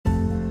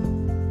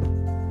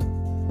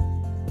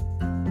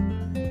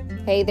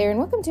Hey there, and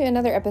welcome to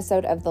another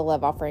episode of the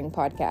Love Offering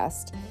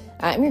Podcast.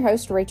 I'm your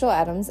host, Rachel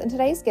Adams, and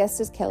today's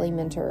guest is Kelly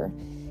Minter.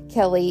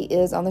 Kelly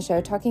is on the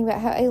show talking about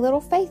how a little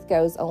faith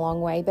goes a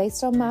long way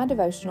based on my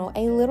devotional,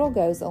 A Little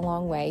Goes a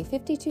Long Way,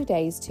 52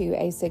 Days to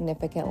a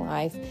Significant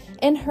Life,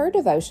 and her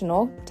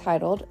devotional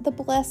titled The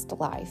Blessed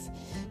Life.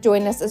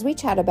 Join us as we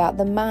chat about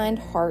the mind,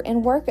 heart,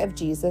 and work of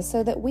Jesus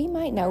so that we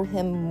might know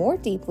him more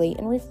deeply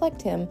and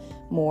reflect him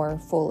more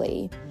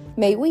fully.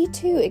 May we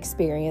too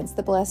experience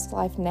the blessed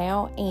life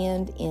now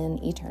and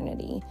in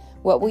eternity.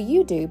 What will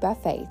you do by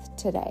faith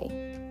today?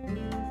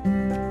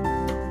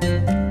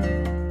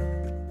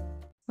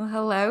 Well,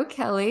 hello,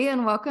 Kelly,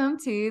 and welcome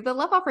to the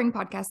Love Offering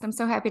Podcast. I'm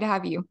so happy to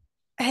have you.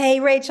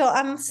 Hey, Rachel,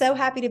 I'm so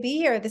happy to be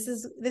here. This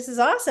is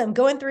awesome.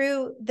 Going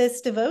through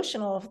this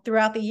devotional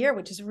throughout the year,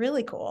 which is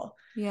really cool.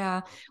 Yeah.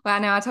 Well, I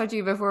know I told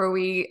you before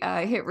we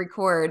hit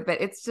record,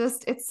 but it's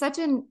such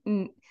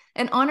an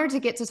honor to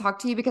get to talk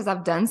to you because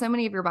I've done so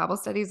many of your Bible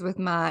studies with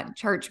my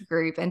church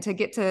group, and to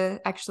get to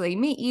actually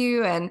meet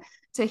you and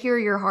to hear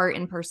your heart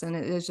in person,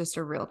 it is just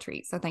a real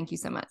treat. So thank you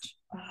so much.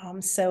 Oh,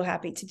 I'm so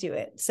happy to do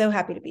it. So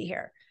happy to be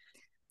here.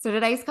 So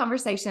today's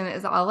conversation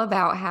is all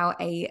about how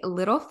a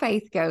little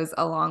faith goes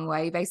a long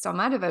way. Based on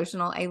my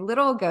devotional, A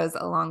Little Goes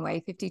a Long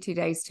Way, 52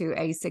 Days to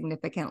a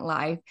Significant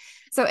Life.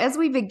 So as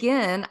we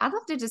begin, I'd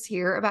love to just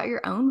hear about your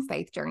own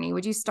faith journey.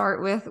 Would you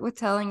start with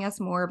telling us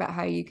more about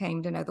how you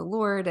came to know the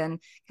Lord and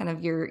kind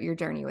of your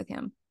journey with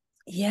him?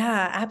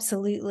 Yeah,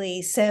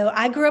 absolutely. So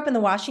I grew up in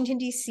the Washington,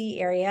 D.C.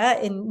 area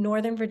in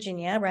Northern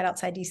Virginia, right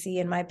outside D.C.,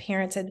 and my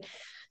parents had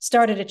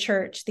started a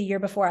church the year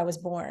before I was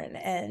born.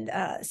 And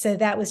so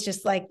that was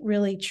just like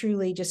really,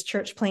 truly just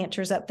church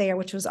planters up there,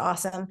 which was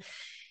awesome.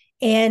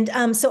 And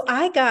so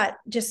I got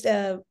just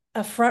a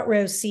front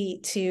row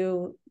seat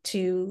to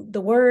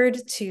the word,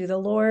 to the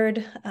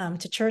Lord,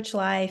 to church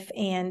life.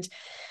 And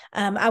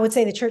I would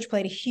say the church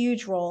played a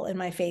huge role in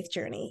my faith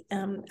journey.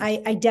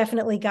 I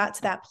definitely got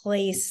to that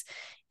place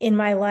in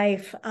my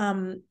life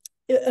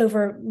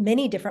over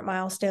many different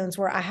milestones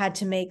where I had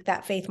to make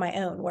that faith my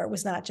own, where it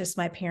was not just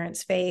my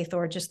parents' faith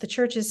or just the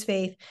church's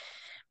faith,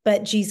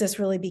 but Jesus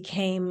really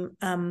became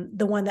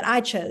the one that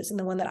I chose and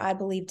the one that I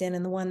believed in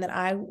and the one that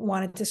I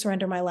wanted to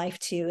surrender my life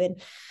to.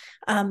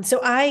 And so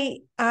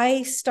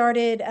I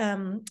started,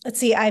 let's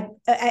see, I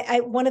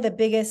one of the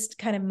biggest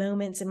kind of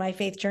moments in my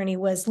faith journey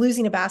was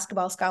losing a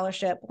basketball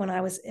scholarship when I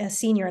was a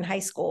senior in high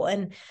school.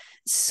 And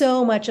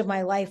so much of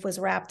my life was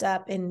wrapped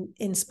up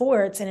in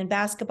sports and in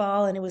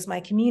basketball. And it was my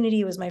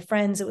community, it was my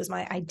friends, it was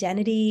my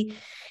identity.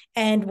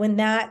 And when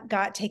that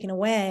got taken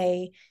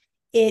away,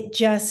 it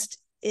just,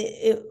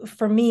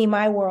 for me,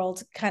 my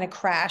world kind of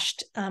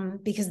crashed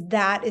because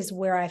that is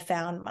where I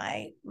found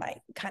my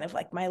kind of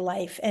like my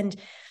life. And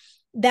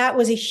that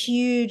was a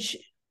huge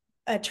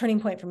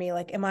turning point for me.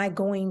 Like, am I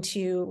going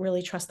to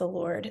really trust the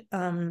Lord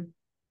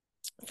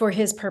for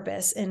his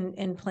purpose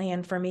and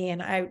plan for me?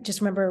 And I just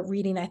remember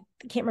reading, I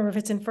can't remember if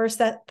it's in First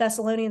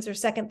Thessalonians or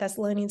Second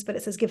Thessalonians, but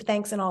it says, give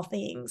thanks in all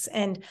things.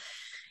 And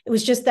it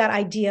was just that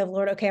idea of,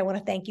 Lord, okay, I want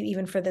to thank you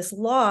even for this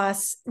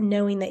loss,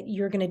 knowing that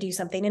you're going to do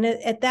something. And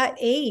at that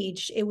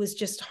age, it was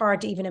just hard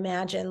to even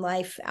imagine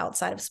life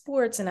outside of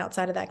sports and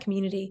outside of that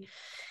community.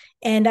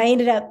 And I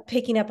ended up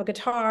picking up a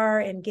guitar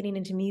and getting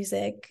into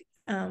music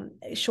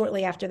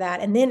shortly after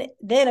that. And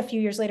then a few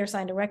years later,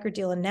 signed a record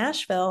deal in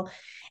Nashville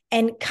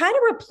and kind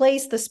of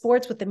replaced the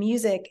sports with the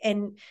music.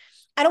 And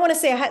I don't want to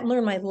say I hadn't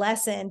learned my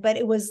lesson, but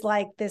it was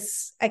like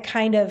this, I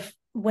kind of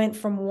went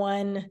from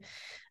one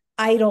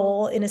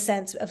idol in a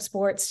sense of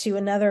sports to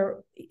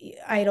another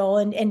idol.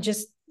 And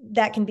just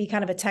that can be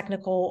kind of a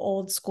technical,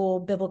 old school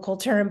biblical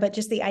term, but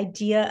just the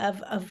idea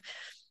of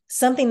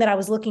something that I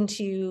was looking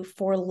to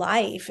for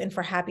life and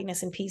for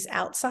happiness and peace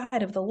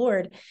outside of the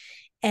Lord.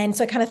 And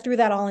so I kind of threw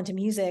that all into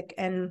music.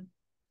 And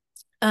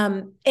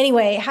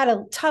anyway, had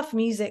a tough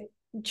music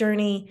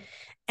journey,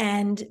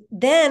 and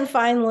then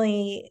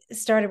finally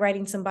started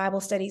writing some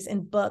Bible studies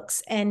and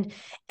books, and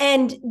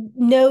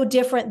no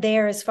different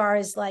there as far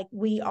as like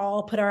we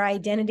all put our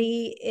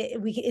identity.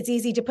 It's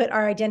easy to put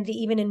our identity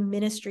even in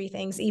ministry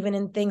things, even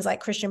in things like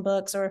Christian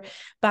books or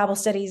Bible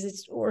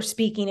studies or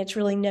speaking. It's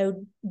really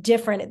no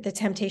different. The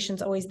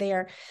temptation's always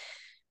there.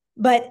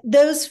 But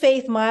those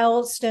faith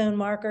milestone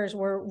markers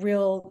were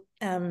real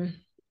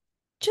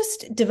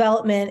just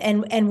development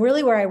and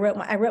really where I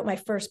wrote my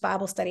first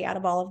Bible study out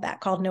of all of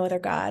that, called No Other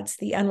Gods,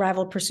 The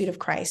Unrivaled Pursuit of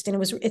Christ.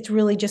 And it's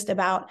really just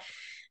about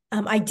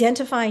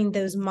identifying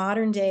those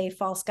modern day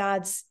false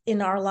gods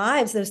in our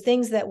lives, those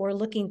things that we're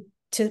looking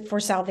to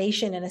for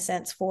salvation, in a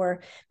sense,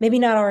 for maybe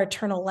not our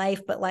eternal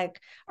life, but like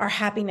our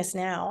happiness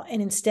now.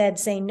 And instead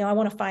saying, no, I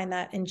want to find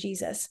that in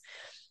Jesus.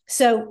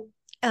 So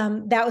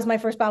that was my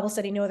first Bible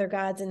study, No Other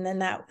Gods. And then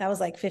that was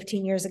like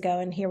 15 years ago,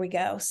 and here we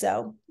go.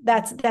 So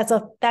that's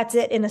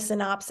it in a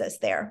synopsis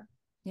there.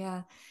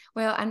 Yeah.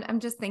 Well, I'm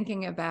just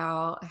thinking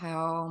about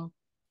how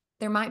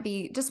there might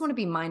be just want to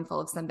be mindful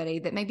of somebody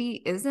that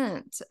maybe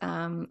isn't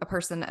a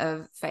person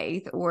of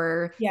faith,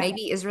 or Yeah.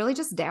 maybe is really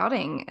just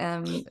doubting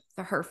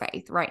her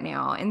faith right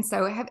now. And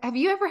so have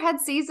you ever had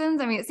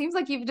seasons? I mean, it seems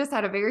like you've just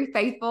had a very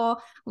faithful,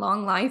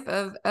 long life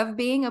of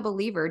being a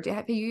believer.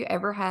 Have you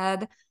ever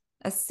had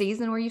a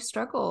season where you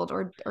struggled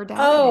or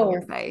doubted in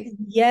your Oh, faith?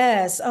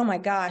 yes. Oh my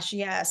gosh.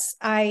 Yes.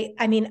 I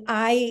mean,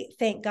 I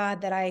thank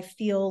God that I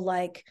feel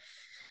like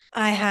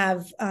I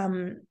have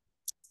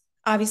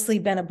obviously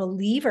been a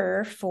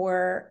believer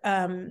for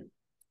all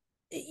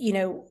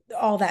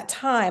that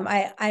time.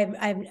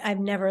 I've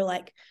never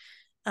like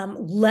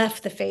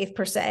left the faith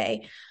per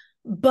se,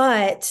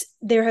 but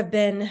there have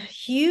been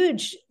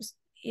huge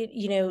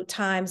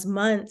times,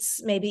 months,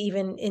 maybe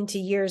even into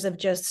years of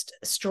just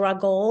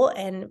struggle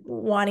and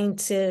wanting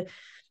to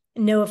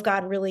know if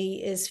God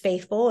really is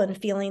faithful,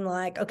 and feeling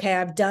like, okay,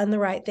 I've done the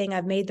right thing,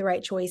 I've made the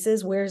right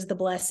choices, where's the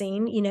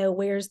blessing,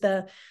 where's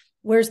the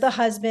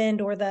husband,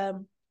 or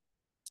the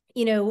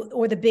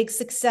or the big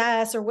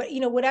success, or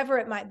whatever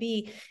it might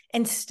be.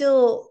 And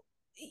still,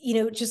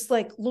 just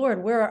like,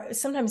 Lord,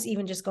 sometimes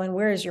even just going,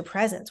 where is your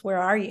presence? Where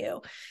are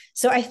you?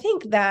 So I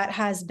think that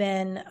has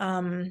been,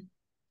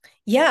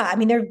 yeah, I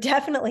mean, there have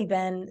definitely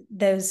been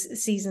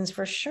those seasons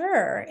for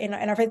sure in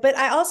our faith. But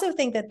I also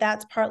think that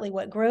that's partly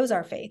what grows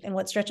our faith and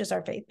what stretches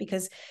our faith,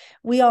 because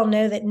we all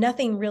know that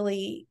nothing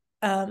really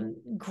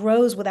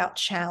grows without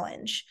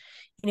challenge.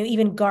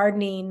 Even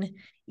gardening,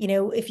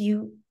 if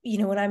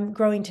when I'm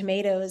growing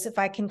tomatoes, if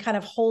I can kind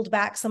of hold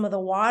back some of the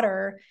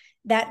water,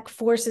 that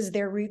forces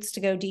their roots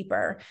to go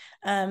deeper.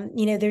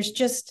 There's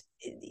just,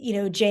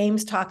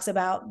 James talks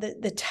about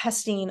the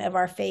testing of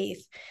our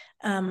faith.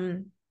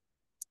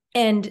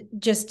 And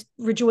just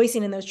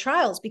rejoicing in those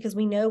trials, because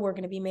we know we're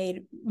going to be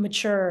made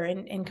mature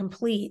and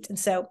complete. And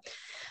so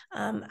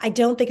I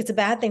don't think it's a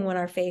bad thing when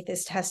our faith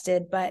is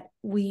tested, but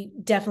we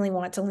definitely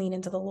want to lean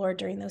into the Lord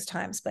during those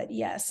times. But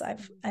yes,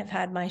 I've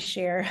had my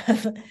share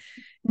of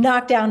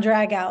knockdown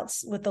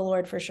dragouts with the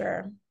Lord for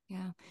sure. Yeah.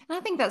 And I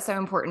think that's so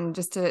important,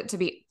 just to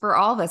be, for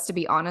all of us to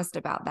be honest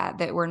about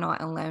that we're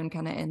not alone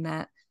kind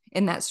of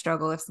in that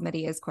struggle if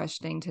somebody is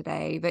questioning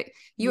today. But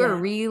you are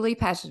Yeah. really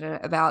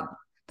passionate about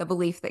the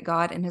belief that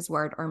God and his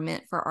word are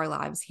meant for our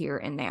lives here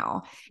and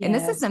now. And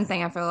this is Yes.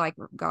 something I feel like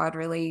God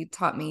really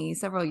taught me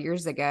several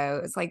years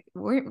ago. It's like,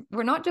 we're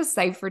not just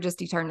saved for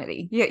just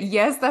eternity. Yeah,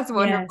 yes, that's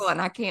wonderful. Yes.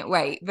 And I can't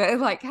wait. But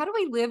like, how do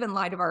we live in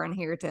light of our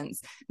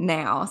inheritance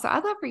now? So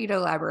I'd love for you to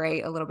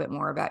elaborate a little bit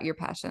more about your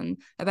passion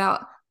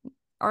about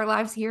our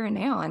lives here and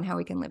now, and how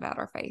we can live out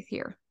our faith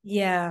here.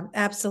 Yeah,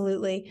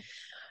 absolutely.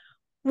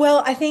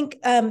 Well, I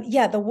think,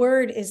 the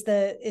word is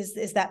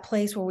that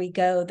place where we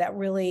go that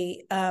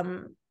really,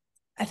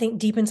 I think,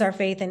 deepens our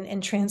faith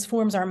and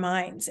transforms our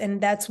minds. And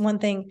that's one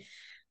thing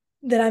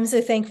that I'm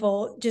so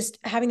thankful, just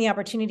having the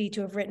opportunity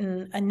to have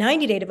written a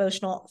 90-day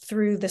devotional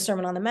through the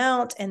Sermon on the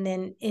Mount and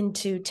then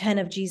into 10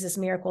 of Jesus'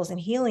 miracles and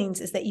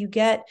healings, is that you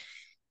get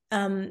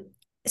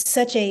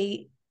such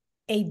a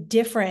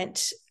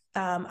different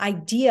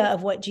idea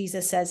of what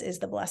Jesus says is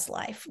the blessed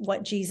life,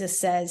 what Jesus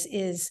says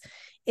is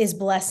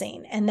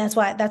blessing. And that's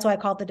why I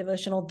call it the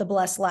devotional the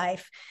blessed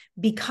life,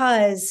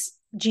 because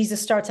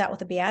Jesus starts out with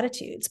the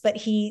Beatitudes, but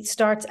he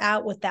starts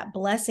out with that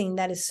blessing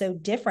that is so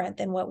different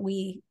than what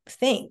we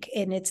think.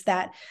 And it's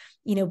that,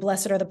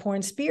 blessed are the poor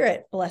in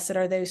spirit, blessed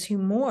are those who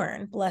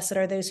mourn, blessed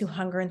are those who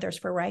hunger and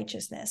thirst for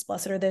righteousness,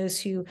 blessed are those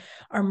who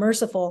are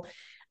merciful.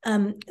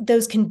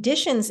 Those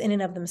conditions in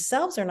and of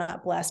themselves are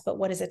not blessed, but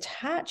what is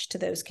attached to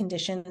those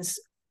conditions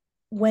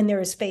when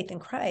there is faith in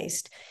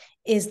Christ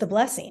is the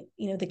blessing,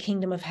 the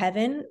kingdom of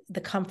heaven,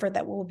 the comfort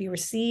that will be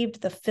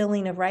received, the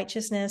filling of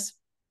righteousness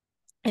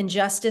and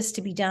justice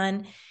to be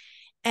done.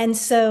 And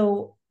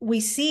so we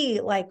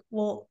see, like,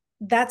 well,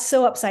 that's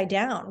so upside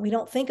down. We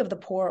don't think of the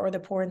poor or the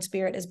poor in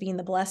spirit as being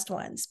the blessed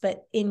ones,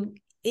 but in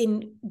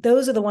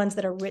those are the ones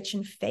that are rich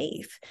in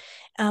faith,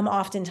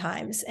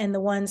 oftentimes, and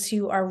the ones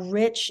who are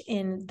rich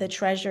in the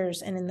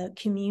treasures and in the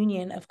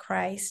communion of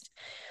Christ.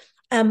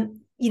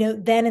 Then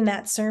in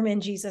that sermon,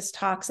 Jesus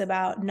talks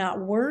about not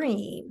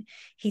worrying.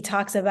 He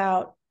talks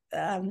about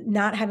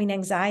not having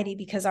anxiety,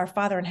 because our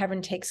Father in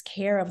heaven takes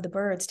care of the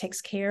birds, takes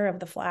care of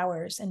the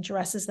flowers, and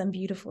dresses them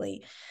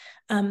beautifully.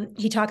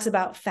 He talks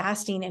about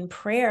fasting and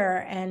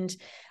prayer and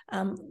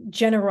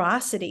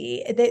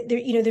generosity.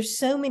 There's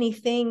so many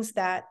things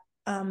that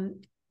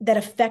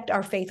affect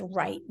our faith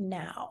right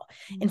now.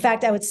 In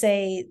fact, I would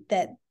say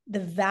that the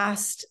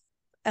vast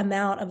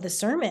amount of the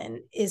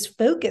sermon is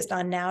focused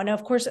on now. Now,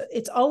 of course,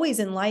 it's always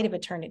in light of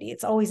eternity.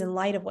 It's always in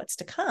light of what's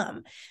to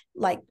come,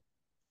 like,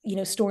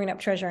 storing up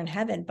treasure in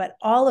heaven. But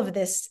all of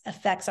this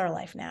affects our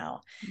life now.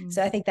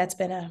 So I think that's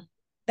been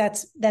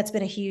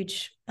a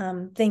huge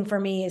thing for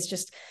me, is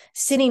just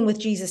sitting with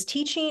Jesus'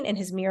 teaching and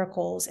his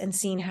miracles and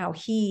seeing how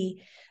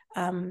he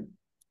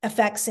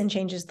affects and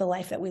changes the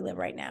life that we live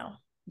right now.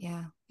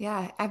 Yeah,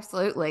 yeah,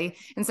 absolutely.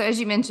 And so, as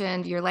you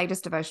mentioned, your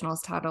latest devotional is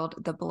titled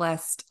The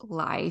Blessed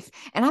Life.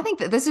 And I think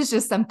that this is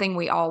just something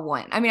we all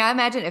want. I mean, I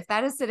imagine if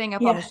that is sitting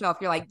up on the Yeah. shelf,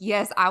 you're like,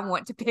 yes, I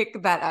want to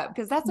pick that up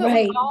because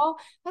Right.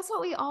 that's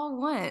what we all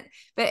want.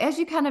 But as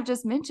you kind of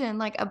just mentioned,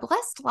 like a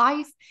blessed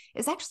life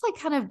is actually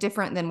kind of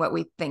different than what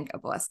we think a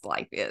blessed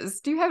life is.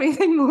 Do you have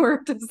anything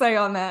more to say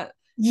on that?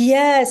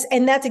 Yes,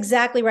 and that's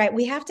exactly right.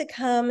 We have to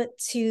come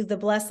to the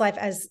blessed life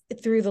as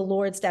through the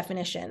Lord's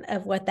definition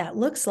of what that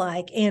looks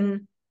like.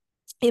 And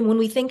when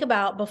we think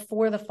about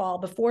before the fall,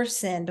 before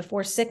sin,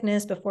 before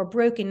sickness, before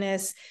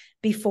brokenness,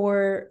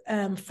 before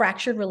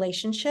fractured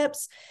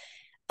relationships,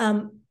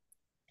 um,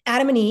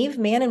 Adam and Eve,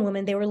 man and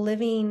woman, they were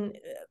living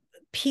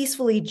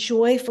peacefully,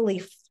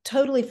 joyfully,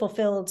 totally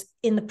fulfilled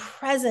in the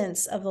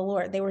presence of the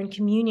Lord. They were in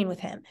communion with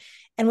him.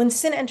 And when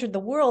sin entered the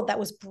world, that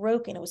was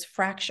broken, it was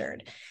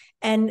fractured.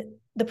 And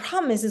the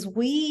problem is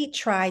we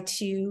try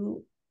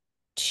to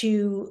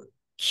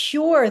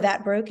cure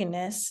that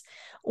brokenness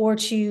or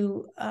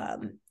to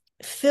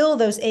fill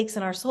those aches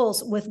in our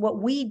souls with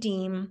what we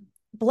deem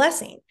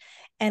blessing.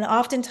 And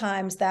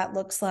oftentimes that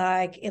looks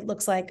like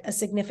a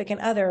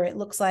significant other. It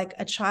looks like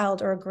a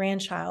child or a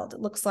grandchild. It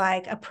looks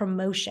like a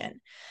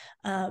promotion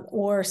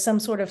or some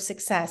sort of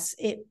success.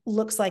 It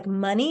looks like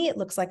money. It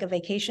looks like a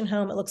vacation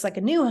home. It looks like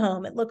a new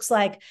home. It looks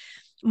like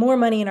more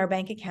money in our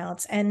bank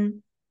accounts.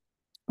 And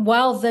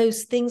while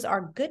those things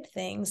are good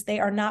things, they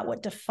are not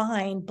what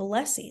define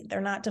blessing.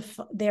 They're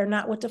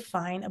not what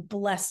define a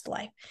blessed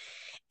life.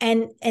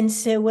 And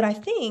so what I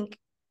think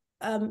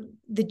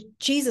the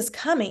Jesus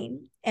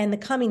coming and the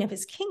coming of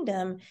his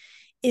kingdom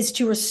is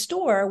to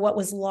restore what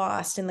was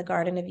lost in the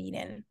Garden of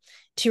Eden,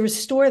 to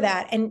restore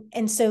that.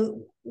 And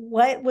so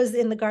what was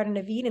in the Garden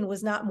of Eden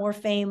was not more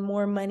fame,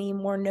 more money,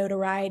 more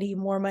notoriety,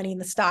 more money in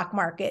the stock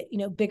market,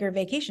 bigger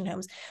vacation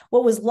homes.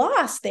 What was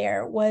lost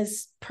there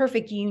was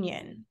perfect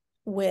union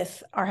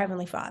with our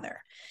Heavenly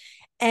Father.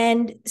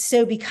 And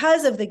so,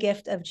 because of the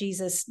gift of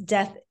Jesus'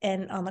 death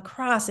and on the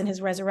cross and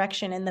his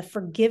resurrection and the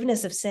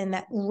forgiveness of sin,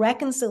 that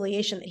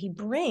reconciliation that he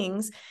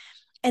brings,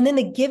 and then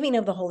the giving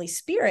of the Holy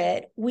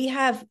Spirit, we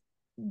have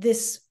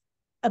this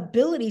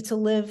ability to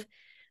live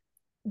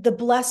the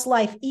blessed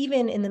life,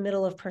 even in the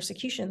middle of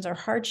persecutions or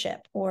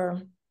hardship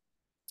or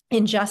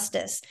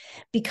injustice,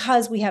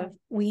 because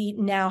we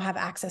now have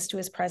access to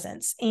his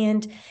presence.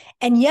 And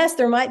yes,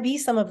 there might be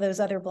some of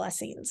those other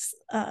blessings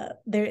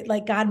there,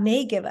 like God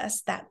may give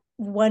us that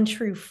one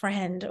true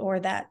friend or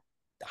that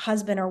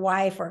husband or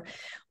wife or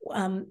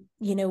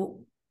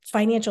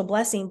financial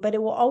blessing, but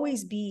it will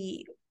always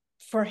be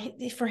for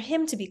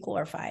him to be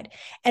glorified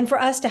and for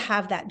us to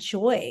have that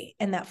joy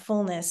and that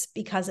fullness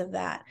because of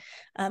that.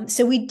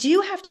 So we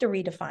do have to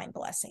redefine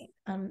blessing.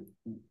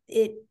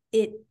 It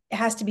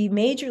has to be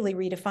majorly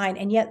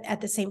redefined, and yet at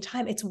the same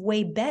time, it's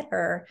way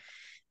better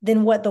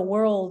than what the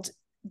world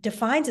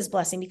defines as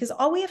blessing, because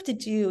all we have to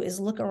do is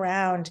look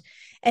around.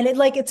 And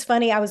it's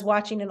funny, I was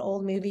watching an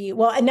old movie,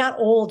 well, not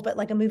old, but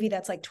like a movie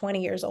that's like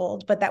 20 years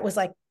old, but that was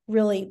like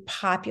really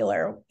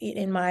popular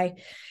in my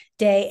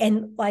day,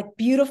 and like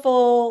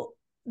beautiful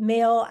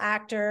male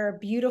actor,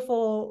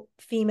 beautiful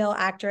female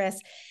actress,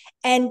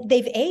 and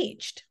they've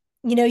aged.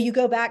 You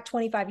go back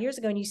 25 years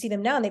ago and you see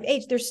them now and they've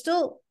aged. They're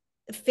still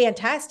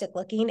fantastic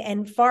looking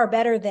and far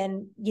better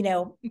than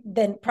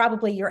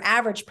probably your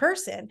average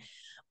person.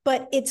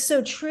 But it's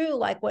so true,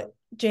 like what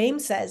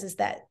James says, is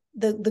that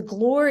the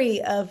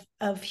glory of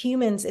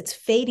humans, it's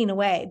fading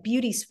away,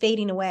 beauty's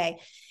fading away.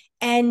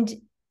 And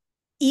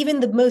even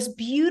the most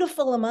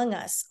beautiful among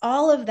us,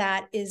 all of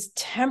that is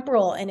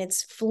temporal and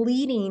it's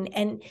fleeting.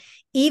 And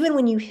even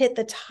when you hit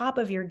the top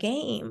of your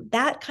game,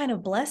 that kind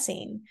of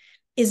blessing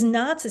is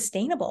not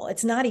sustainable.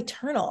 It's not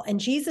eternal. And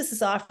Jesus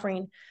is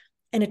offering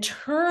an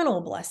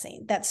eternal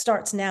blessing that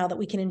starts now, that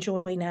we can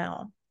enjoy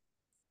now.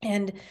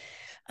 And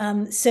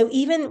so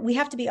even we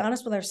have to be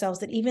honest with ourselves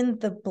that even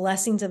the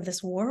blessings of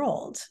this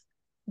world,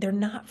 they're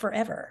not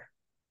forever.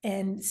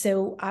 And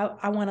so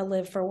I want to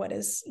live for what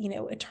is,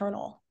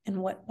 eternal and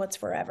what's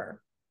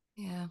forever.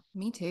 Yeah,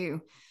 me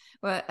too.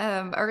 Well,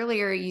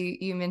 earlier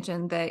you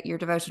mentioned that your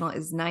devotional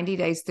is 90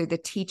 days through the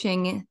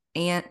teachings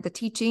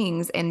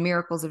and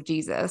miracles of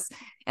Jesus.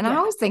 And I Yeah.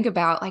 always think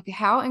about like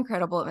how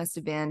incredible it must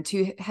have been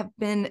to have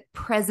been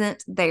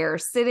present there,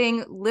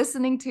 sitting,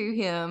 listening to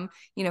him,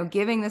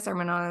 giving the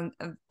Sermon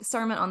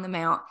on the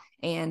Mount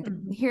and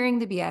Mm-hmm. hearing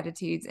the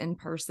Beatitudes in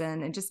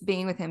person and just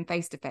being with him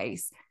face to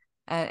face.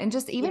 And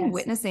just even Yes.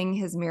 witnessing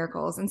his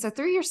miracles. And so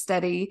through your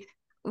study,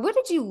 what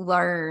did you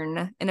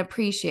learn and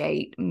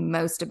appreciate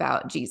most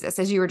about Jesus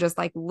as you were just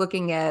like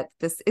looking at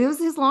this? It was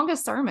his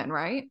longest sermon,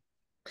 right?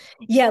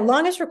 Yeah,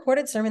 longest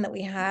recorded sermon that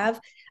we have.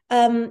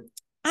 Um,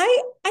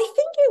 I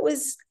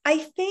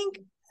think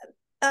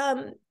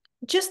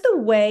just the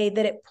way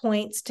that it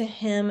points to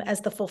him as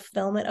the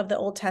fulfillment of the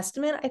Old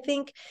Testament, I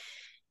think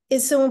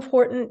is so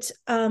important.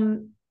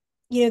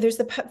 There's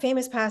the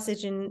famous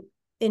passage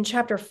in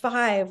chapter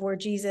 5 where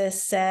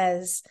Jesus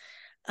says,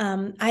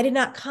 I did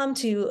not come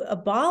to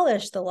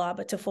abolish the law,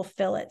 but to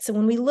fulfill it. So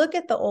when we look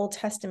at the Old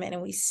Testament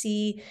and we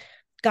see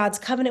God's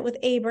covenant with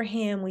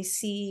Abraham, we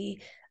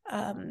see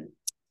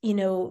you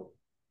know,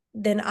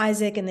 then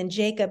Isaac and then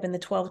Jacob and the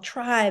 12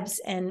 tribes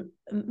and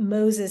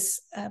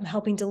Moses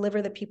helping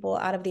deliver the people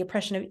out of the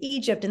oppression of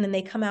Egypt. And then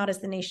they come out as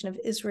the nation of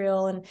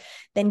Israel, and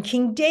then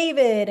King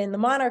David and the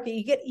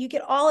monarchy. You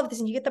get all of this,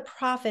 and you get the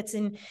prophets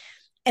and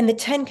the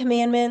 10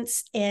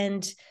 commandments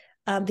and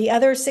the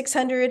other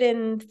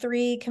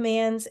 603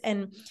 commands.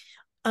 And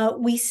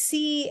we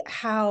see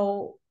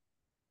how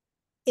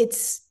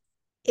it's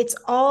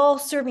all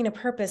serving a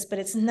purpose, but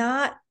it's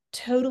not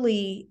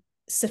totally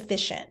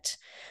sufficient.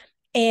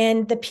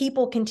 And the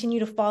people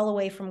continue to fall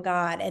away from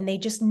God, and they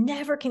just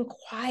never can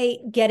quite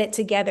get it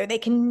together. They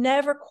can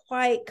never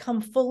quite come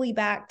fully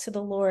back to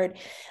the Lord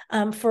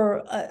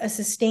for a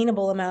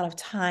sustainable amount of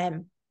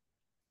time.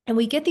 And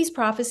we get these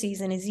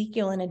prophecies in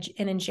Ezekiel and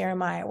in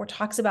Jeremiah, where it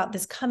talks about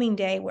this coming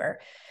day where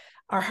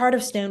our heart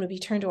of stone would be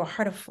turned to a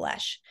heart of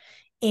flesh,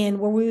 and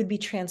where we would be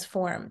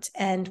transformed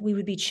and we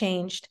would be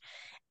changed.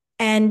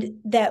 And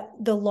that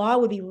the law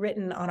would be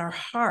written on our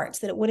hearts,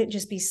 that it wouldn't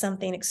just be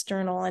something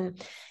external,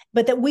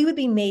 but that we would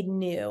be made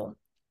new.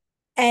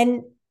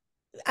 And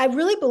I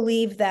really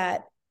believe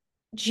that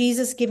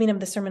Jesus giving him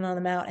the Sermon on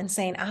the Mount and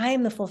saying, I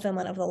am the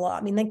fulfillment of the law.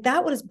 I mean, like,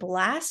 that was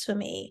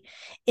blasphemy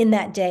in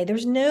that day.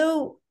 There's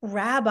no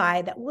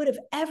rabbi that would have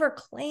ever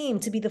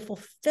claimed to be the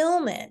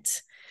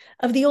fulfillment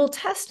of the Old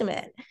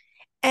Testament.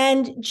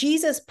 And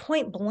Jesus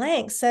point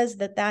blank says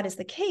that that is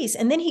the case.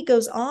 And then he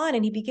goes on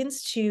and he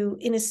begins to,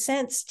 in a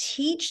sense,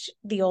 teach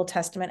the Old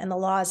Testament and the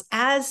laws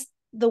as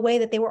the way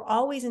that they were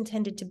always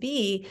intended to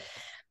be.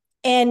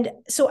 And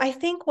so I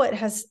think what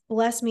has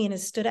blessed me and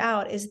has stood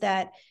out is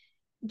that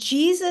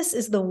Jesus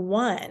is the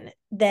one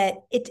that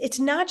it's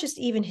not just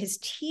even his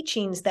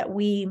teachings that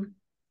we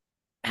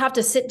have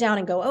to sit down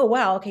and go, oh,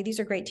 wow, okay, these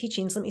are great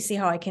teachings. Let me see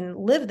how I can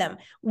live them.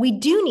 We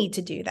do need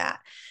to do that.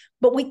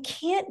 But we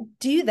can't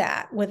do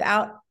that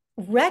without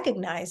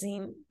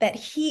recognizing that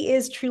he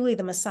is truly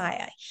the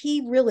Messiah.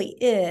 He really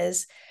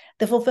is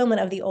the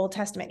fulfillment of the Old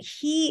Testament.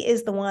 He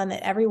is the one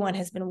that everyone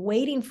has been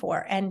waiting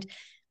for. And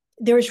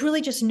there is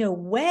really just no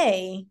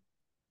way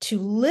to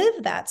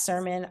live that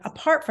sermon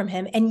apart from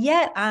him. And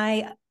yet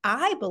I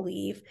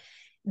believe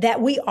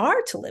that we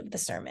are to live the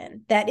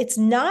sermon, that it's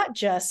not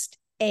just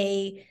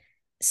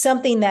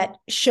something that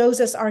shows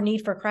us our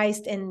need for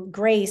Christ and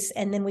grace.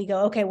 And then we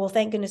go, okay, well,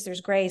 thank goodness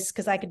there's grace,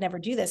 because I could never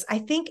do this. I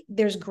think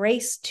there's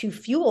grace to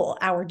fuel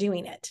our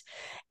doing it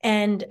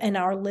and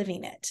our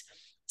living it.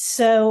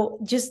 So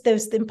just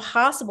those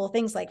impossible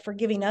things like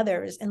forgiving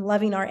others and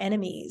loving our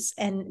enemies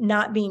and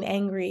not being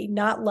angry,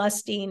 not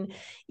lusting,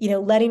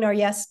 letting our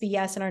yes be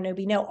yes and our no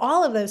be no,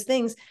 all of those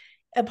things,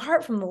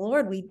 apart from the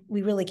Lord, we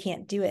really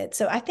can't do it.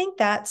 So I think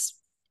that's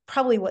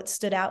probably what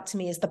stood out to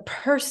me, is the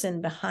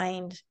person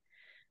behind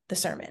the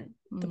sermon,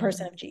 the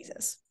person of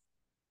Jesus.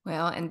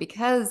 Well, and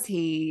because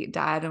he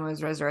died and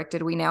was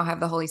resurrected, we now have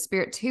the Holy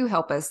Spirit to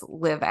help us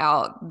live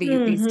out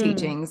these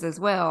teachings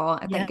as well.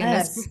 Thank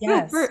goodness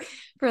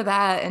for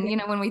that.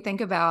 And, when we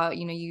think about,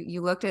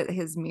 you looked at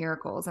his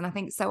miracles, and I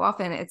think so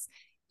often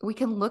we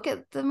can look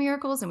at the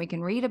miracles and we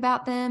can read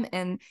about them.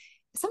 And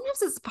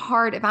sometimes it's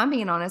hard, if I'm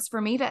being honest,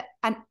 for me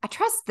I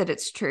trust that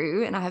it's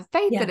true and I have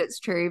faith that it's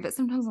true, but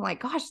sometimes I'm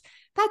like, gosh,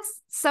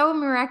 that's so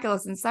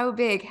miraculous and so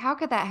big. How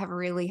could that have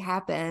really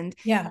happened?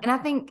 Yeah. And I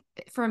think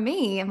for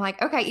me, I'm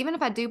like, okay, even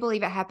if I do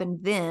believe it happened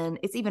then,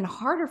 it's even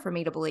harder for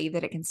me to believe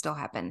that it can still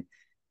happen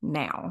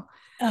now.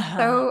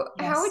 So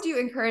how would you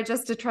encourage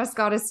us to trust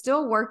God is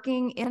still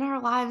working in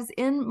our lives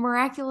in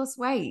miraculous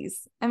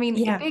ways? I mean,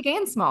 big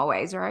and small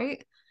ways,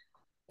 right?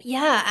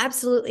 Yeah,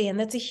 absolutely. And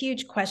that's a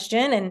huge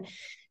question. And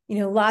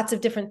lots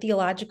of different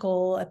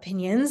theological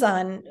opinions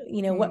on,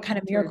 what kind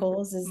of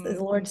miracles is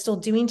the Lord still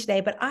doing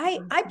today. But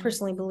I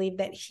personally believe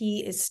that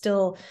he is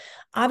still,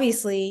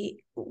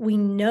 obviously, we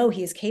know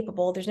he is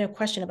capable. There's no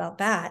question about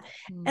that.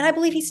 And I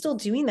believe he's still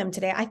doing them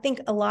today. I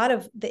think a lot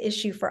of the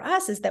issue for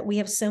us is that we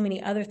have so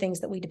many other things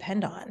that we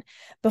depend on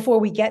before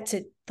we get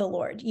to the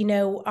Lord.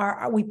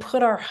 We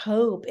put our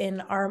hope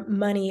in our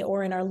money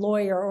or in our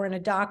lawyer or in a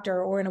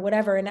doctor or in a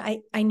whatever. And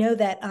I know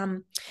that,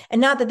 and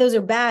not that those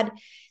are bad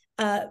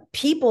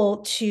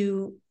people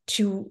to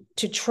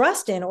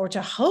trust in or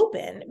to hope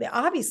in.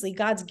 Obviously,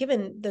 God's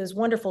given those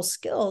wonderful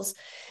skills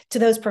to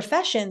those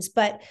professions,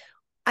 but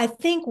I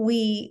think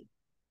we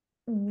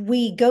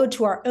go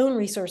to our own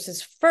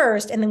resources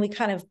first, and then we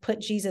kind of put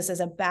Jesus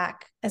as a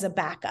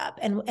backup.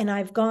 And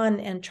I've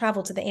gone and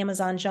traveled to the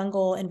Amazon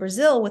jungle in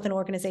Brazil with an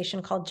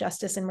organization called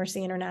Justice and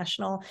Mercy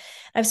International.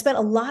 I've spent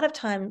a lot of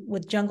time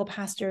with jungle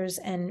pastors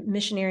and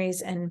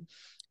missionaries and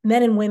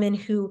men and women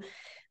who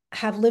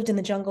have lived in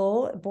the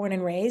jungle, born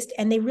and raised,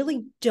 and they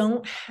really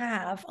don't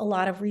have a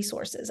lot of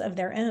resources of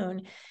their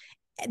own.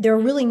 There are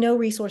really no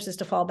resources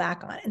to fall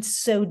back on. And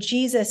so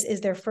Jesus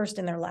is their first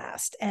and their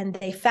last. And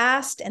they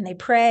fast and they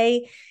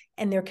pray,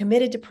 and they're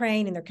committed to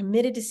praying, and they're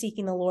committed to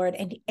seeking the Lord.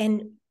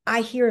 And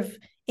I hear of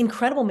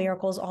incredible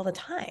miracles all the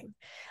time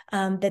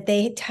that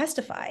they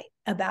testify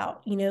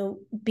about,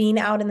 being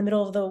out in the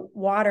middle of the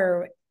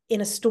water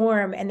in a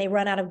storm, and they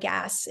run out of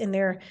gas in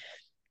their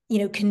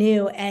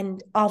canoe,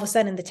 and all of a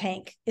sudden the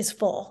tank is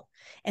full.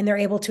 and they're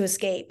able to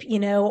escape,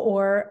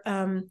 or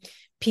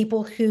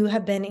people who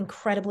have been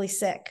incredibly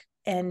sick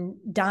and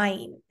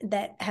dying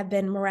that have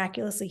been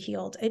miraculously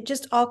healed. It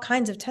just all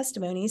kinds of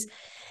testimonies.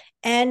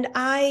 And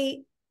I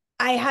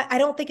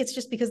don't think it's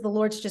just because the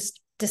Lord's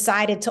just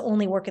decided to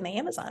only work in the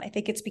Amazon. I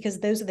think it's because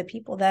those are the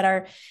people that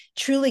are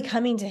truly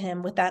coming to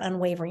him with that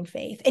unwavering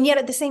faith. And yet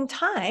at the same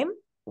time,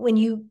 when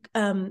you,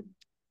 and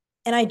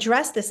I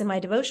address this in my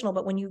devotional,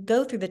 but when you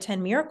go through the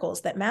 10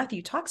 miracles that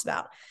Matthew talks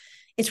about,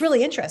 it's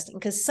really interesting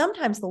because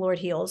sometimes the Lord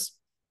heals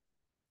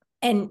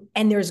and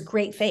there's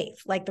great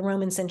faith, like the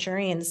Roman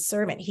centurion's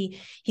servant. He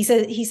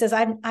says,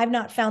 I've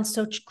not found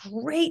such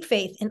great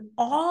faith in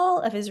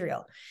all of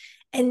Israel.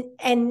 And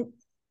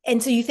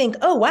so you think,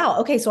 oh,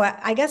 wow, okay, so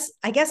I guess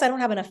I don't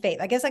have enough faith.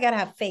 I guess I got to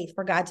have faith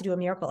for God to do a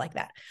miracle like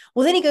that.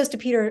 Well, then he goes to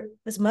Peter,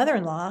 his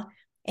mother-in-law,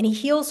 and he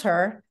heals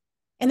her,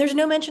 and there's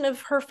no mention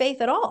of her faith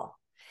at all.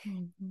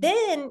 Mm-hmm.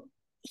 Then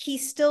he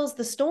stills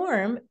the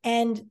storm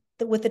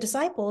with the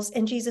disciples,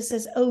 and Jesus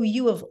says, oh,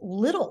 you have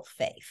little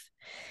faith.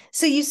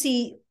 So you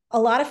see a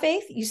lot of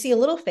faith, you see a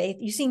little faith,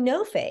 you see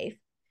no faith,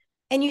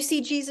 and you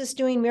see Jesus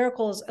doing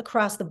miracles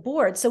across the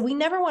board. So we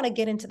never want to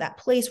get into that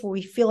place where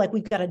we feel like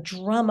we've got to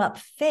drum up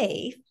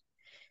faith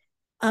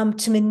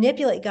to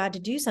manipulate God to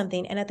do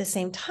something. And at the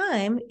same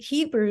time,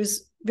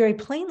 Hebrews very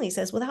plainly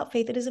says, without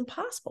faith, it is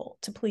impossible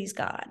to please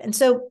God. And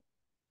so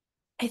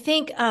I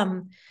think,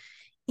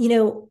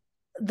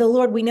 the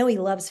Lord, we know he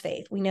loves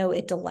faith. We know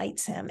it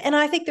delights him. And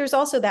I think there's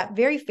also that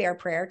very fair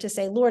prayer to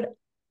say, Lord,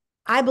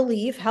 I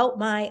believe, help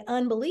my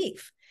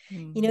unbelief.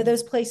 Mm-hmm.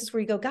 Those places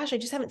where you go, gosh, I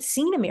just haven't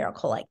seen a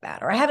miracle like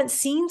that, or I haven't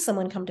seen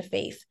someone come to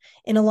faith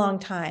in a long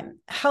time.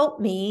 Help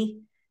me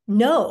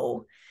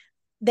know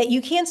that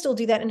you can still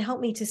do that, and help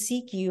me to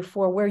seek you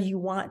for where you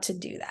want to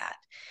do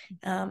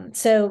that.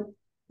 So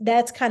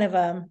that's kind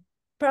of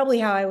probably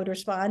how I would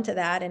respond to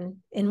that, and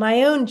in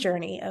my own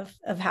journey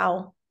of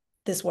how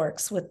this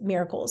works with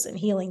miracles and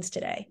healings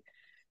today.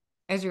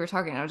 As you were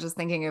talking, I was just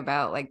thinking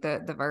about like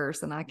the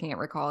verse, and I can't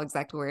recall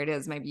exactly where it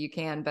is. Maybe you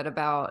can, but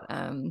about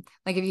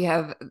like if you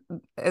have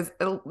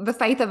the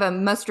faith of a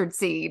mustard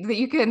seed, that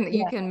you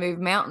can move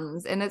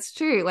mountains. And it's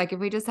true. Like if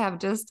we just have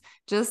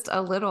just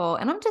a little,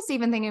 and I'm just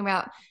even thinking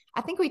about,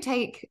 I think we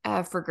take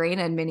for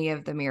granted many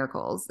of the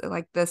miracles,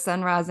 like the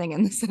sun rising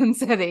and the sun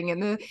setting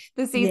and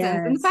the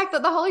seasons, and the fact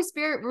that the Holy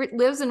Spirit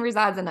lives and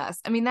resides in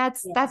us. I mean,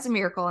 that's a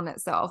miracle in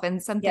itself,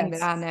 and something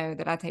that I know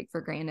that I take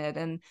for granted.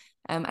 And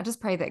I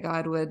just pray that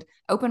God would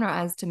open our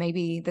eyes to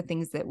maybe the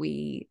things that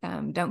we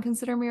don't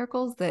consider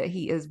miracles, that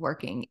he is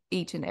working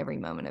each and every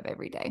moment of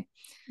every day.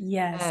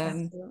 Yes,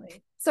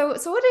 absolutely. So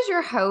what is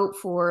your hope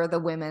for the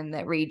women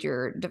that read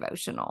your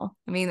devotional?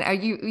 I mean,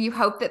 you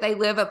hope that they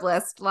live a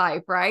blessed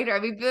life, right? Or I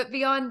mean,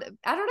 beyond,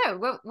 I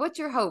don't know, what's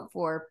your hope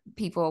for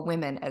people,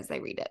 women, as they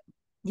read it?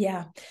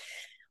 Yeah.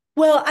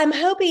 Well, I'm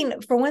hoping,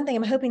 for one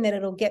thing, that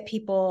it'll get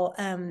people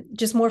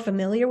just more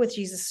familiar with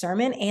Jesus'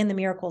 sermon and the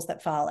miracles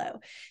that follow.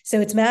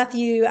 So it's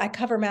Matthew, I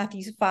cover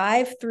Matthew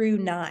 5 through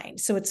 9.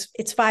 So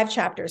it's 5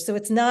 chapters. So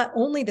it's not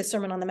only the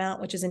Sermon on the Mount,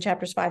 which is in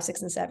chapters 5,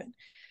 6, and 7,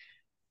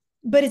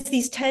 but it's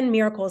these 10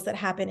 miracles that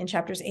happen in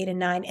chapters 8 and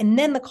 9, and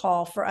then the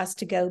call for us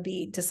to go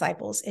be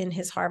disciples in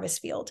his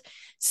harvest field.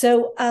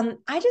 So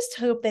I just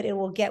hope that it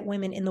will get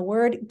women in the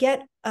word,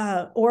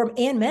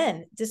 and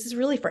men. This is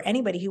really for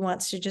anybody who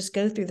wants to just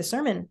go through the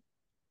sermon,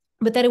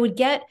 but that it would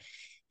get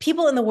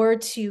people in the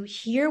word to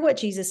hear what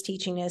Jesus'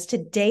 teaching is, to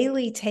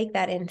daily take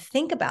that and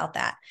think about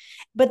that,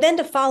 but then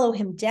to follow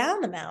him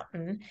down the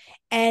mountain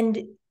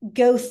and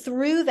go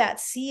through that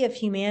sea of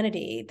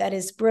humanity that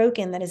is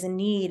broken, that is in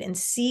need, and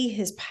see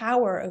his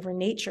power over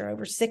nature,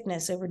 over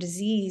sickness, over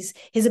disease,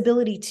 his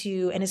ability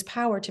to, and his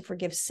power to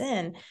forgive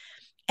sin.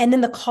 And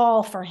then the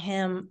call for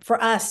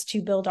us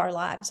to build our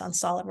lives on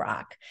solid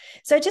rock.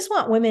 So I just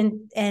want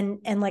women and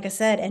like I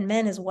said, and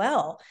men as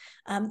well,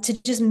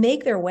 to just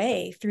make their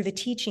way through the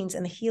teachings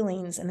and the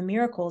healings and the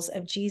miracles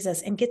of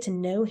Jesus and get to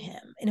know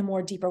him in a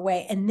more deeper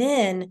way, and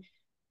then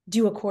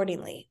do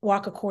accordingly,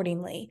 walk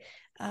accordingly,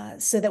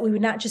 so that we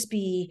would not just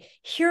be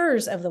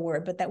hearers of the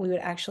word, but that we would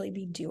actually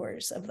be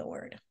doers of the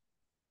word.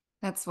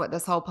 That's what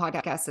this whole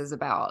podcast is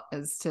about,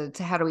 is to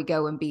how do we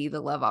go and be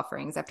the love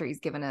offerings after he's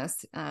given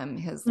us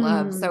his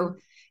love. So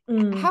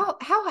how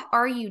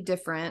are you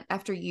different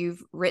after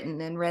you've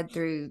written and read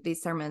through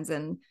these sermons,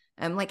 and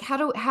like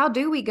how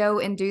do we go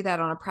and do that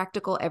on a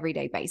practical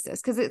everyday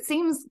basis? Because it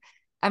seems,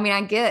 I mean,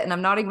 I get, and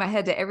I'm nodding my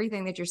head to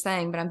everything that you're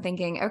saying, but I'm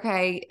thinking,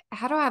 okay,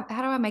 how do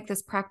I make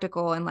this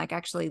practical and like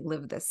actually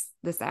live this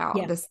out,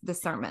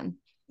 this sermon?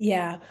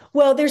 Yeah.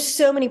 Well, there's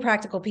so many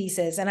practical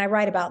pieces, and I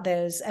write about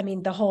those. I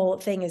mean, the whole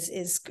thing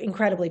is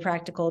incredibly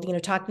practical,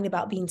 talking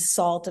about being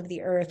salt of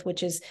the earth,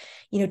 which is,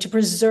 to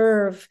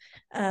preserve,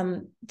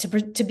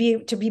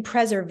 to be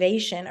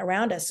preservation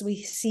around us. So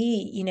we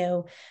see,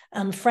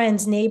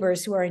 friends,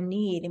 neighbors who are in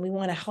need, and we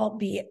want to help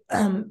be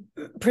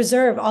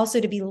preserve, also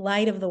to be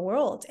light of the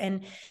world.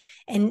 And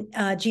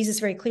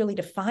Jesus very clearly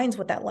defines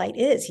what that light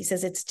is. He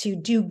says it's to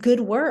do good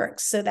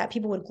works so that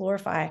people would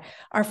glorify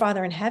our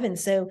Father in heaven.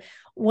 So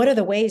what are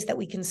the ways that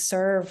we can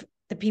serve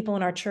the people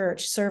in our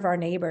church, serve our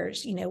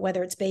neighbors,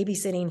 whether it's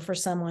babysitting for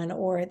someone,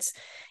 or it's,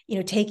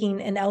 taking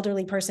an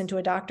elderly person to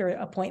a doctor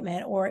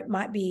appointment, or it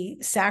might be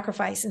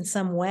sacrifice in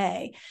some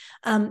way.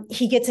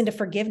 He gets into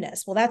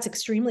forgiveness. Well, that's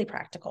extremely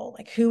practical.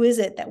 Like, who is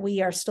it that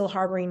we are still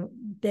harboring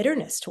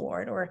bitterness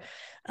toward, or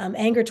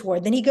anger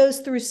toward? Then he goes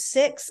through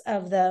 6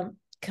 of the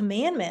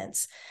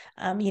commandments,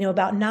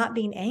 about not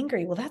being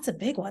angry. Well, that's a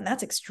big one.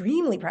 That's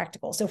extremely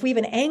practical. So if we have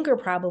an anger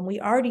problem, we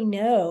already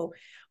know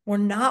we're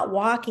not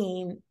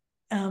walking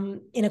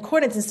in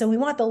accordance. And so we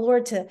want the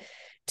Lord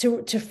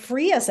to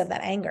free us of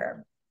that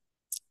anger.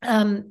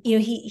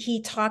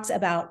 He talks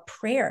about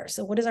prayer.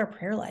 So what does our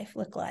prayer life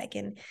look like?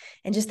 And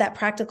just that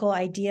practical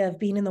idea of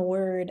being in the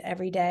Word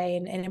every day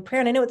and in prayer.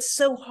 And I know it's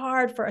so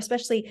hard for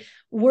especially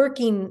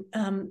working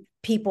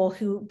people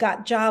who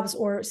got jobs,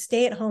 or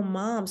stay-at-home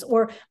moms,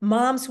 or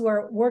moms who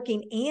are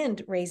working and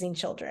raising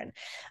children.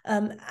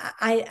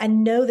 I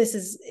know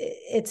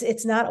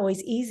it's not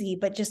always easy,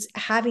 but just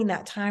having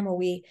that time where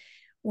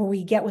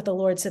we get with the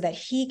Lord so that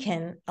He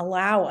can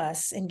allow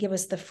us and give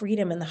us the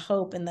freedom and the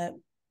hope and the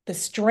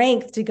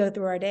strength to go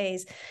through our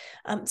days.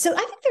 So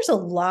I think there's a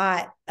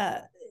lot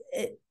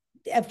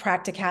of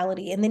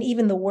practicality. And then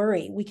even the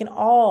worry, we can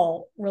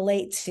all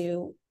relate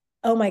to,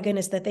 oh my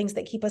goodness, the things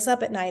that keep us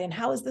up at night, and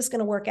how is this going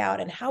to work out,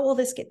 and how will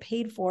this get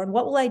paid for, and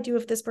what will I do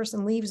if this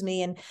person leaves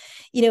me? And,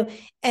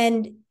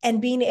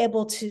 and being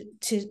able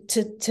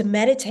to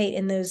meditate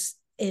in those,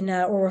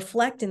 or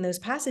reflect in those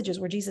passages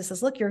where Jesus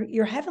says, look,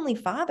 your heavenly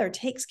Father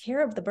takes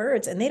care of the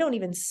birds, and they don't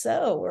even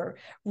sow or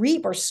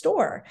reap or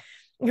store.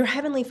 Your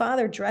heavenly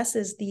Father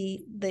dresses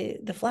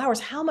the flowers.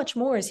 How much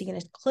more is He going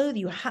to clothe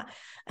you?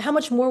 How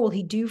much more will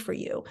He do for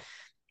you?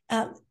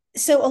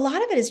 So a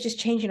lot of it is just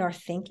changing our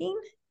thinking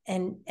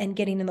and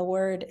getting in the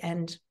Word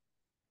and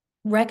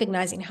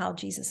recognizing how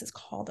Jesus has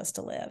called us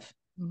to live.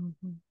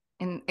 Mm-hmm.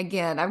 And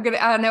again, I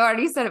know I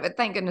already said it, but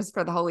thank goodness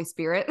for the Holy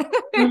Spirit.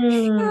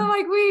 I'm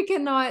like, we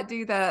cannot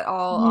do that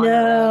all on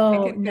our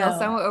own. It can feel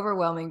so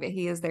overwhelming, but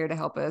He is there to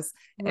help us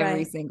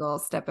every single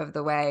step of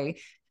the way.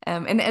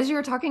 And as you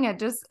were talking,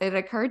 it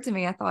occurred to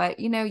me, I thought,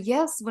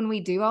 yes, when we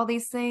do all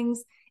these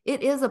things,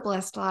 it is a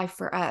blessed life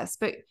for us.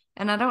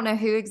 And I don't know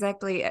who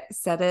exactly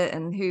said it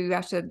and who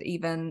I should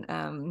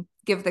even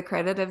give the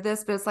credit of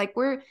this, but it's like,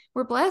 we're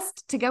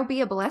blessed to go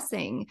be a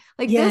blessing.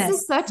 Like, this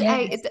is such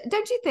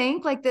don't you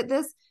think, like, that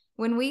this,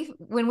 when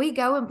we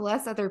go and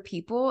bless other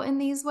people in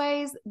these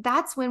ways,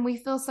 that's when we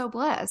feel so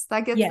blessed.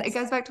 Like, it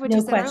goes back to what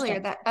you said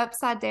earlier, that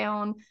upside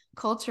down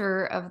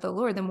culture of the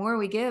Lord. The more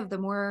we give, the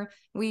more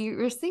we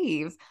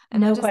receive.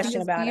 And I just think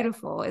it's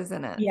beautiful,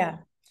 isn't it? Yeah,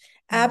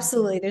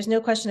 absolutely. There's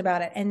no question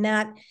about it. And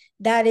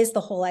that is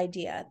the whole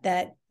idea,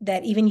 that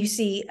even you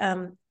see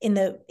in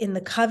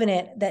the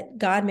covenant that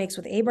God makes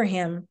with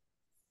Abraham,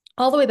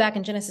 all the way back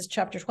in Genesis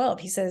chapter 12,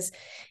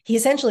 he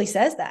essentially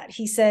says that.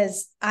 He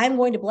says, I'm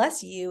going to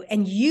bless you,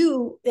 and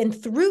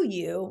through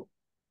you,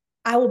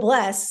 I will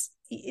bless,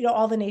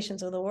 all the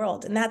nations of the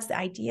world. And that's the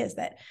idea, is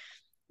that,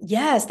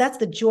 yes, that's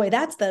the joy.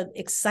 That's the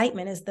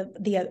excitement, is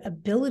the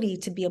ability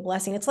to be a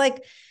blessing. It's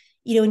like,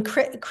 in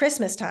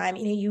Christmas time,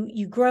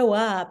 you grow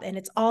up and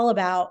it's all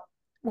about,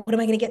 what am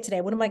I going to get today?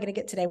 What am I going to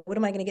get today? What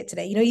am I going to get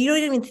today? You don't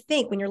even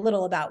think when you're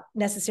little about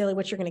necessarily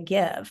what you're going to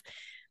give.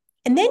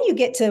 And then you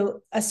get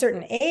to a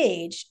certain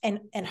age, and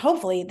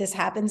hopefully this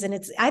happens,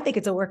 and I think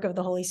it's a work of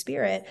the Holy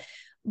Spirit,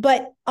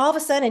 but all of a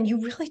sudden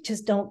you really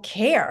just don't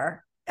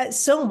care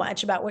so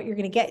much about what you're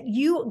going to get.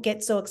 You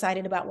get so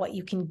excited about what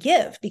you can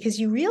give, because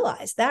you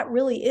realize that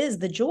really is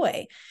the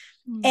joy.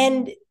 Mm-hmm.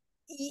 And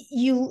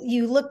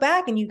you look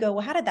back and you go,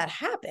 well, how did that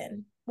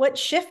happen? What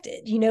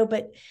shifted?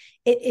 But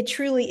it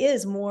truly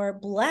is more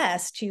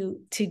blessed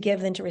to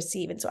give than to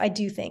receive. And so I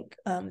do think,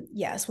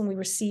 yes, when we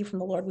receive from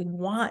the Lord, we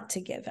want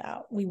to give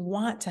out. We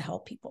want to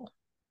help people.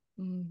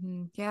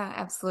 Mm-hmm. Yeah,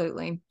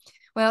 absolutely.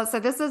 Well, so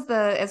this is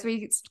as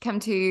we come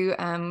to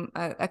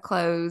a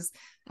close,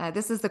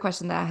 this is the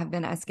question that I have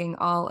been asking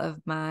all of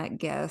my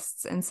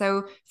guests. And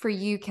so for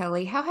you,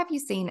 Kelly, how have you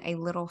seen a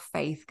little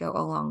faith go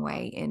a long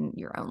way in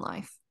your own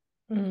life?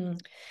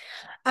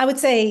 I would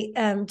say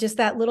just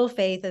that little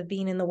faith of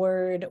being in the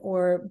Word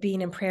or being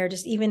in prayer,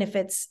 just even if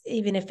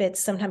it's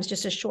sometimes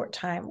just a short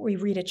time, we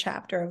read a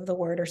chapter of the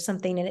Word or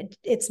something, and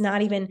it's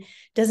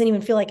doesn't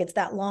even feel like it's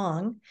that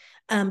long,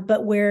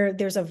 but where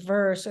there's a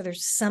verse or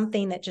there's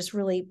something that just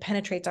really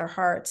penetrates our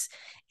hearts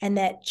and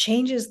that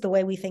changes the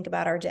way we think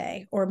about our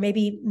day, or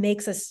maybe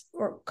makes us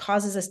or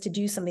causes us to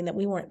do something that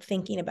we weren't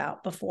thinking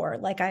about before.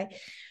 Like, I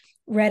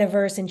read a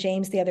verse in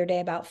James the other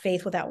day about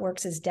faith without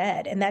works is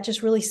dead. And that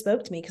just really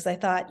spoke to me, because I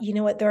thought, you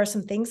know what, there are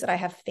some things that I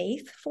have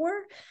faith for,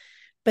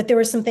 but there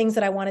were some things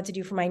that I wanted to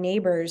do for my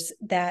neighbors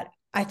that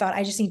I thought,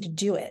 I just need to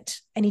do it.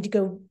 I need to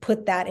go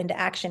put that into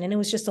action. And it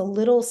was just a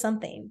little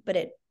something, but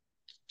it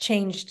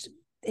changed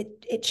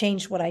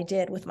what I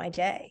did with my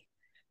day.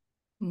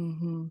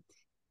 Mm-hmm.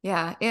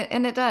 Yeah,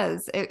 and it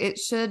does. It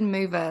should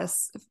move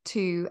us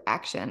to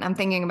action. I'm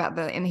thinking about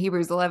in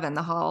Hebrews 11,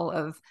 the hall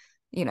of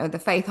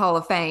the Faith Hall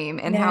of Fame,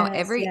 and how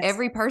Yes, yes.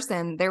 every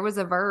person, there was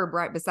a verb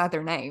right beside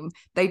their name.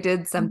 They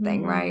did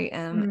something, Mm-hmm. right?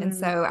 And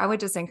so I would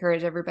just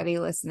encourage everybody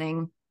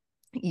listening,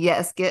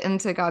 yes, get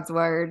into God's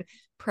word,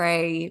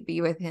 pray,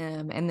 be with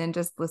him, and then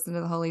just listen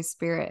to the Holy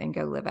Spirit and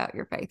go live out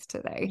your faith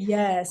today.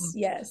 Yes,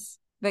 yes.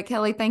 But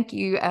Kelly, thank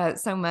you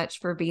so much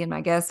for being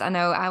my guest. I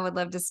know I would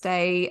love to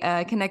stay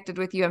connected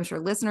with you. I'm sure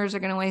listeners are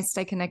going to want to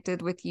stay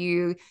connected with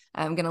you.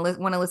 I'm going to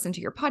want to listen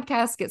to your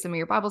podcast, get some of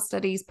your Bible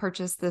studies,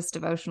 purchase this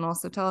devotional.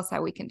 So tell us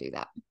how we can do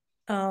that.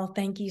 Oh,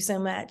 thank you so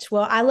much.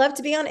 Well, I love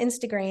to be on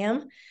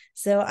Instagram.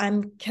 So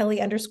I'm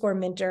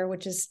Kelly_Minter,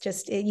 which is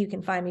just, you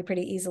can find me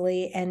pretty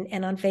easily.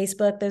 And on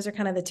Facebook, those are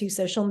kind of the two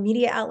social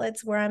media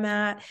outlets where I'm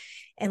at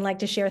and like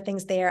to share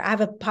things there. I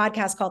have a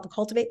podcast called the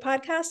Cultivate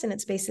podcast, and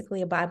it's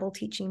basically a Bible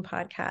teaching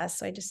podcast.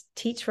 So I just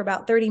teach for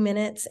about 30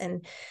 minutes,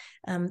 and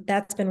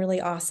that's been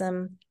really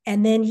awesome.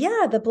 And then,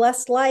 the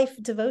Blessed Life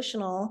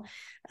devotional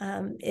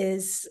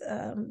is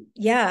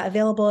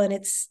available, and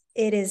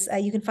it is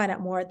you can find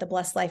out more at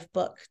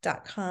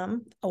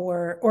theblessedlifebook.com,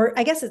 or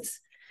I guess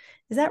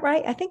is that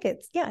right? I think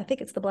it's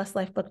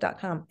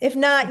theblessedlifebook.com. If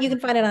not, you can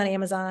find it on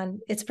Amazon.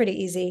 It's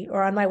pretty easy,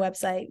 or on my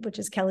website, which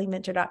is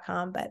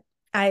kellyminter.com. But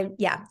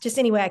just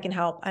any way I can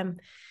help. I'm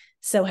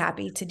so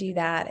happy to do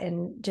that,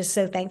 and just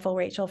so thankful,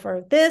 Rachel,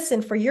 for this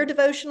and for your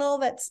devotional.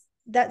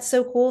 That's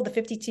so cool. The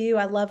 52,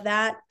 I love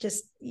that.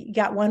 Just you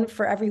got one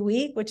for every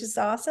week, which is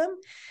awesome.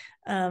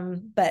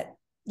 But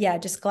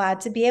just glad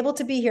to be able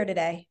to be here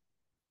today.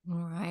 All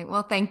right.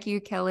 Well, thank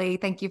you, Kelly.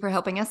 Thank you for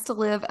helping us to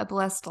live a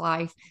blessed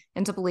life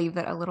and to believe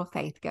that a little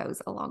faith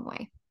goes a long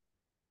way.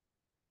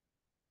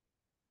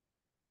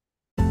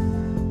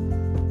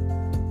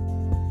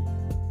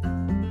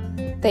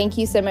 Thank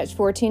you so much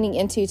for tuning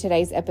into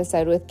today's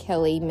episode with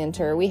Kelly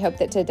Minter. We hope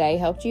that today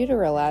helped you to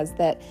realize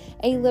that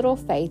a little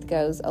faith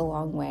goes a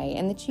long way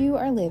and that you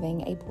are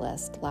living a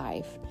blessed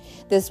life.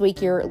 This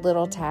week, your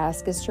little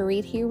task is to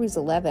read Hebrews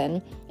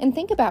 11 and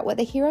think about what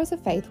the heroes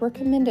of faith were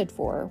commended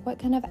for, what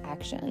kind of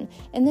action,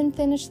 and then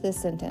finish this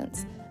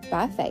sentence: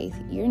 by faith,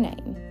 your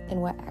name,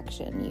 and what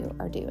action you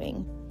are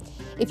doing.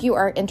 If you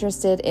are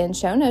interested in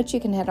show notes, you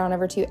can head on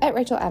over to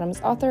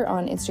 @RachelAdamsAuthor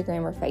on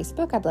Instagram or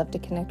Facebook. I'd love to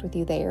connect with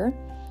you there.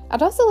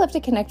 I'd also love to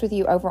connect with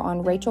you over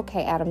on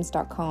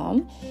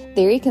rachelkadams.com.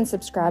 There you can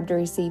subscribe to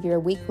receive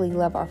your weekly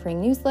love offering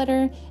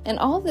newsletter, and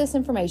all of this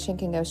information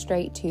can go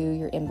straight to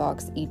your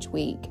inbox each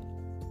week.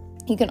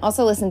 You can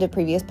also listen to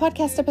previous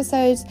podcast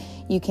episodes.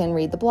 You can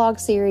read the blog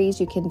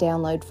series. You can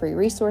download free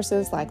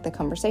resources like the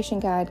conversation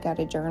guide,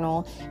 guided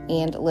journal,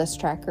 and list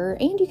tracker.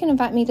 And you can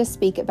invite me to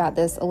speak about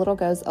this A Little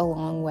Goes a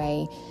Long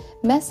Way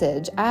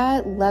message.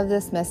 I love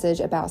this message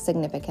about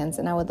significance,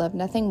 and I would love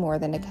nothing more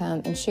than to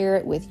come and share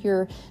it with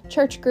your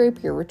church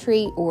group, your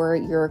retreat, or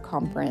your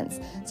conference.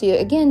 So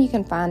again, you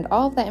can find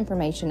all of that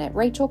information at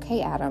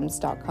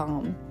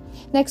rachelkadams.com.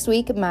 Next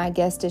week, my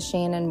guest is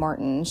Shannon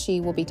Martin. She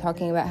will be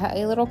talking about how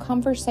a little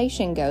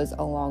conversation goes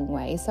a long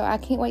way. So I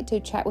can't wait to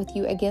chat with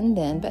you again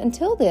then. But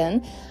until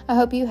then, I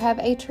hope you have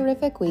a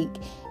terrific week.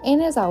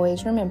 And as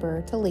always,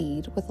 remember to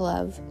lead with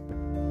love.